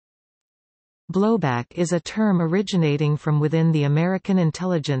Blowback is a term originating from within the American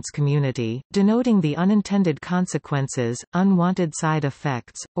intelligence community, denoting the unintended consequences, unwanted side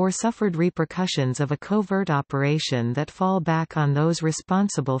effects, or suffered repercussions of a covert operation that fall back on those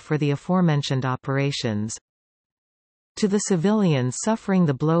responsible for the aforementioned operations. To the civilians suffering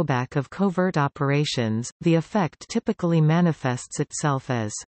the blowback of covert operations, the effect typically manifests itself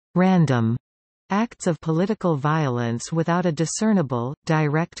as random acts of political violence without a discernible,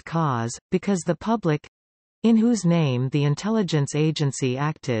 direct cause, because the public—in whose name the intelligence agency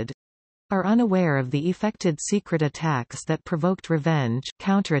acted—are unaware of the effected secret attacks that provoked revenge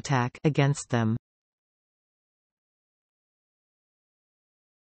counterattack against them.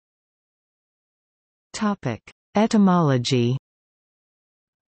 Etymology.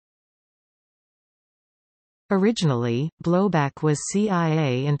 Originally, blowback was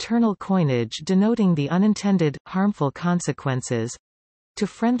CIA internal coinage denoting the unintended, harmful consequences to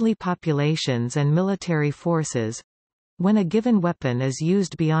friendly populations and military forces when a given weapon is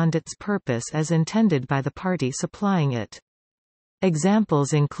used beyond its purpose as intended by the party supplying it.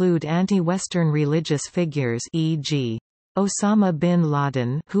 Examples include anti-Western religious figures, e.g. Osama bin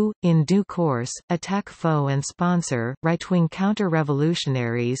Laden, who, in due course, attack foe and sponsor, right-wing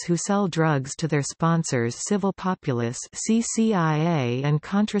counter-revolutionaries who sell drugs to their sponsors, civil populace, see CIA and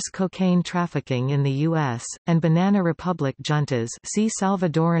Contras, cocaine trafficking in the U.S., and Banana Republic juntas, see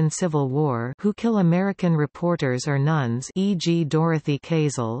Salvadoran Civil War, who kill American reporters or nuns, e.g. Dorothy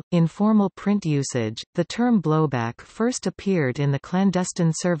Kazel. In formal print usage, the term blowback first appeared in the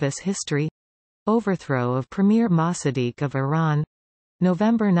clandestine service history Overthrow of Premier Mossadegh of Iran,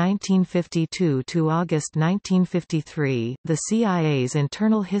 November 1952 to August 1953, the CIA's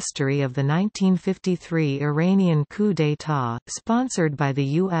internal history of the 1953 Iranian coup d'état, sponsored by the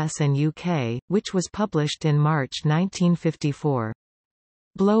US and UK, which was published in March 1954.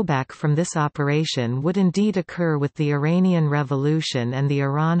 Blowback from this operation would indeed occur with the Iranian Revolution and the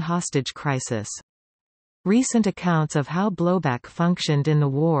Iran hostage crisis. Recent accounts of how blowback functioned in the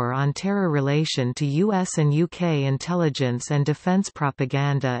War on Terror relation to US and UK intelligence and defense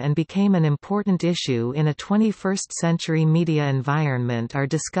propaganda and became an important issue in a 21st-century media environment are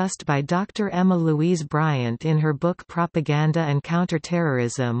discussed by Dr. Emma Louise Bryant in her book Propaganda and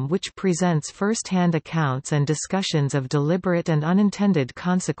Counterterrorism, which presents first-hand accounts and discussions of deliberate and unintended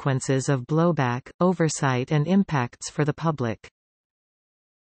consequences of blowback, oversight and impacts for the public.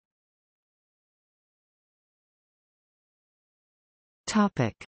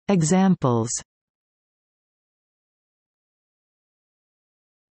 Examples.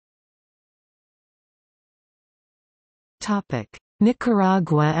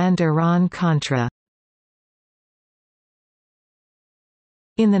 Nicaragua and Iran-Contra.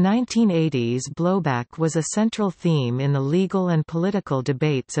 In the 1980s, blowback was a central theme in the legal and political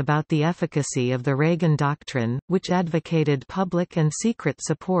debates about the efficacy of the Reagan Doctrine, which advocated public and secret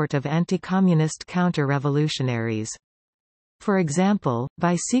support of anti-communist counter-revolutionaries. For example,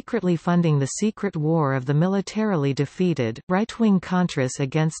 by secretly funding the secret war of the militarily defeated, right-wing Contras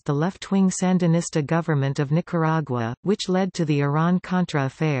against the left-wing Sandinista government of Nicaragua, which led to the Iran-Contra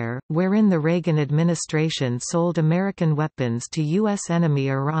affair, wherein the Reagan administration sold American weapons to U.S. enemy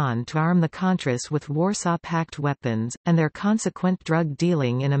Iran to arm the Contras with Warsaw Pact weapons, and their consequent drug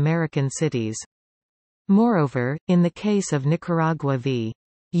dealing in American cities. Moreover, in the case of Nicaragua v.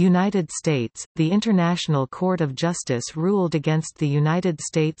 United States, the International Court of Justice ruled against the United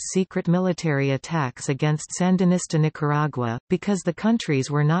States' secret military attacks against Sandinista Nicaragua, because the countries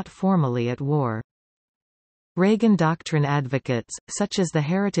were not formally at war. Reagan Doctrine advocates, such as the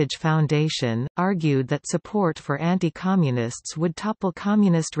Heritage Foundation, argued that support for anti-communists would topple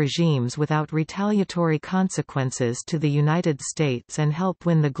communist regimes without retaliatory consequences to the United States and help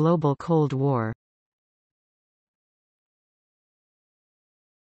win the global Cold War.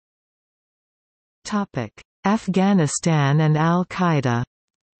 Afghanistan and Al Qaeda.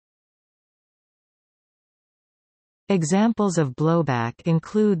 Examples of blowback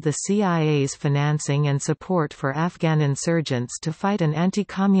include the CIA's financing and support for Afghan insurgents to fight an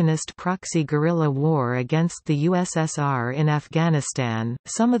anti-communist proxy guerrilla war against the USSR in Afghanistan.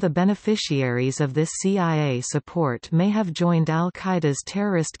 Some of the beneficiaries of this CIA support may have joined Al Qaeda's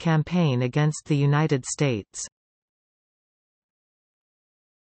terrorist campaign against the United States.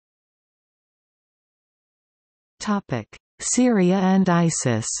 Syria and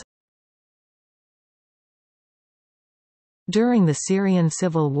ISIS. During the Syrian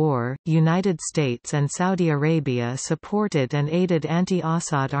civil war, United States and Saudi Arabia supported and aided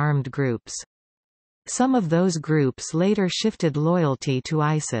anti-Assad armed groups. Some of those groups later shifted loyalty to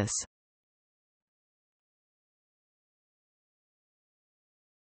ISIS.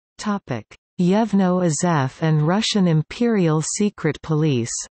 Yevno Azef and Russian Imperial Secret Police.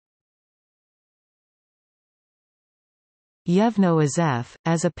 Yevno Azef,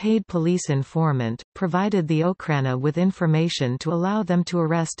 as a paid police informant, provided the Okhrana with information to allow them to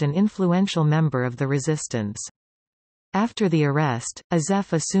arrest an influential member of the resistance. After the arrest,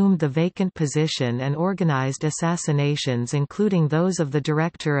 Azef assumed the vacant position and organized assassinations, including those of the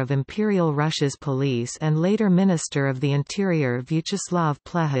director of Imperial Russia's police and later Minister of the Interior Vyacheslav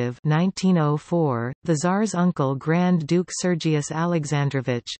Plekhov (1904), the Tsar's uncle Grand Duke Sergius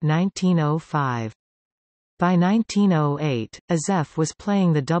Alexandrovich (1905). By 1908, Azef was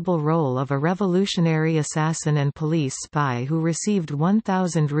playing the double role of a revolutionary assassin and police spy who received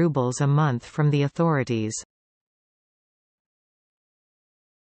 1,000 rubles a month from the authorities.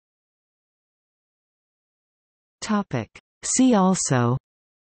 See also: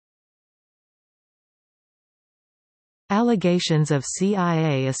 Allegations of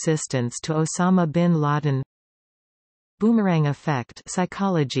CIA assistance to Osama bin Laden, Boomerang effect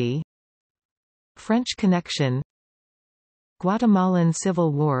psychology, French Connection, Guatemalan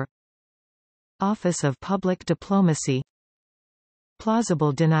Civil War, Office of Public Diplomacy,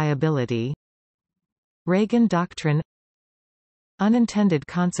 Plausible deniability, Reagan Doctrine, Unintended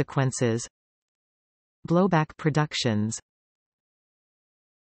consequences, Blowback Productions.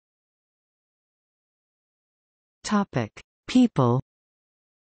 People: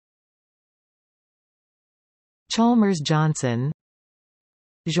 Chalmers Johnson,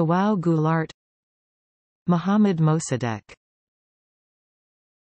 João Goulart, Mohamed Mossadegh.